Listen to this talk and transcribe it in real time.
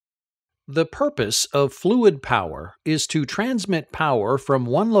The purpose of fluid power is to transmit power from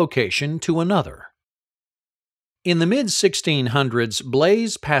one location to another. In the mid-1600s,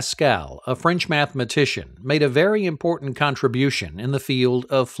 Blaise Pascal, a French mathematician, made a very important contribution in the field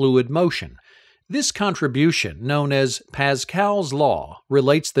of fluid motion. This contribution, known as Pascal's law,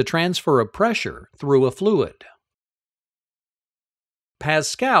 relates the transfer of pressure through a fluid.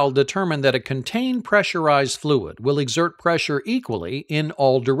 Pascal determined that a contained pressurized fluid will exert pressure equally in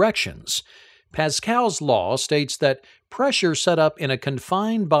all directions. Pascal's law states that pressure set up in a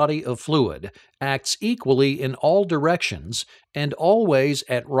confined body of fluid acts equally in all directions and always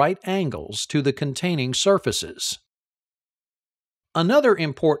at right angles to the containing surfaces. Another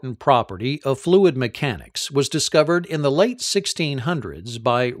important property of fluid mechanics was discovered in the late 1600s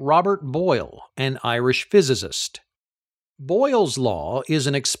by Robert Boyle, an Irish physicist. Boyle's law is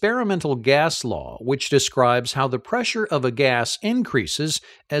an experimental gas law which describes how the pressure of a gas increases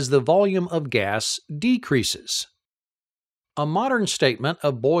as the volume of gas decreases. A modern statement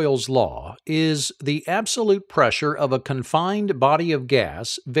of Boyle's law is the absolute pressure of a confined body of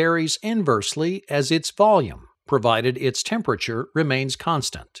gas varies inversely as its volume, provided its temperature remains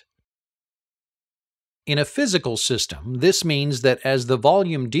constant. In a physical system, this means that as the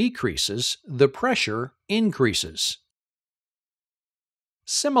volume decreases, the pressure increases.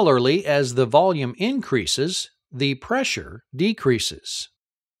 Similarly, as the volume increases, the pressure decreases.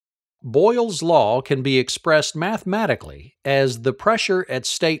 Boyle's law can be expressed mathematically as the pressure at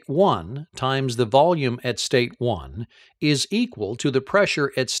state 1 times the volume at state 1 is equal to the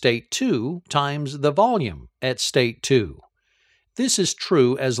pressure at state 2 times the volume at state 2. This is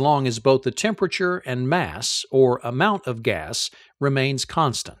true as long as both the temperature and mass, or amount of gas, remains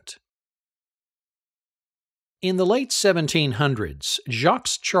constant. In the late 1700s,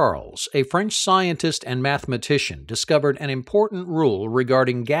 Jacques Charles, a French scientist and mathematician, discovered an important rule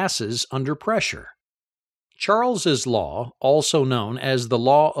regarding gases under pressure. Charles's law, also known as the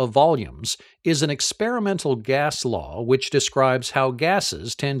law of volumes, is an experimental gas law which describes how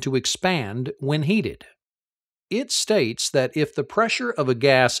gases tend to expand when heated. It states that if the pressure of a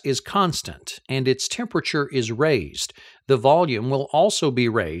gas is constant and its temperature is raised, the volume will also be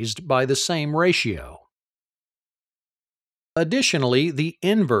raised by the same ratio. Additionally, the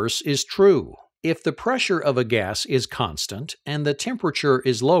inverse is true. If the pressure of a gas is constant and the temperature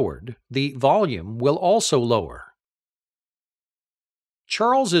is lowered, the volume will also lower.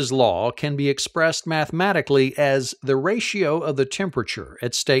 Charles's law can be expressed mathematically as the ratio of the temperature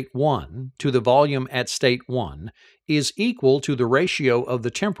at state 1 to the volume at state 1 is equal to the ratio of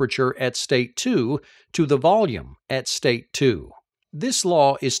the temperature at state 2 to the volume at state 2. This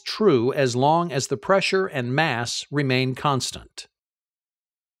law is true as long as the pressure and mass remain constant.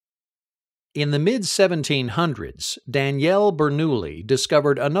 In the mid-1700s, Daniel Bernoulli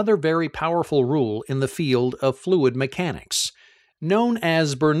discovered another very powerful rule in the field of fluid mechanics, known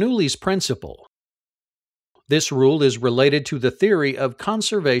as Bernoulli's principle. This rule is related to the theory of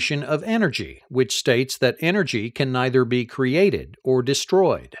conservation of energy, which states that energy can neither be created or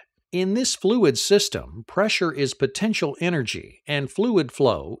destroyed. In this fluid system, pressure is potential energy and fluid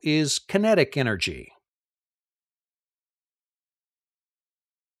flow is kinetic energy.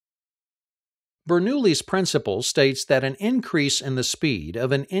 Bernoulli's principle states that an increase in the speed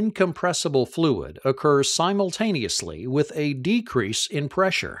of an incompressible fluid occurs simultaneously with a decrease in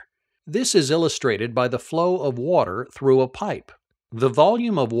pressure. This is illustrated by the flow of water through a pipe. The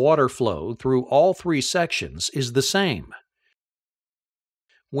volume of water flow through all three sections is the same.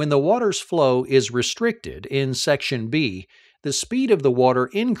 When the water's flow is restricted in section B, the speed of the water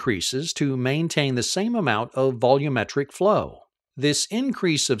increases to maintain the same amount of volumetric flow. This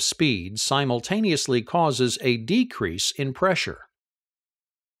increase of speed simultaneously causes a decrease in pressure.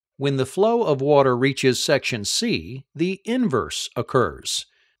 When the flow of water reaches section C, the inverse occurs.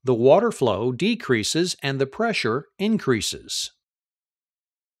 The water flow decreases and the pressure increases.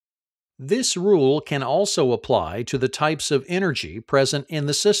 This rule can also apply to the types of energy present in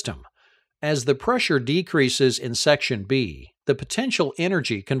the system. As the pressure decreases in section B, the potential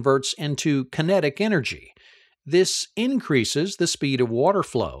energy converts into kinetic energy. This increases the speed of water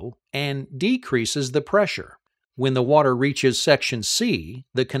flow and decreases the pressure. When the water reaches section C,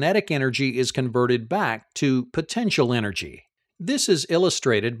 the kinetic energy is converted back to potential energy. This is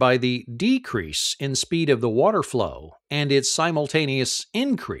illustrated by the decrease in speed of the water flow and its simultaneous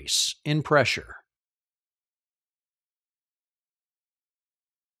increase in pressure.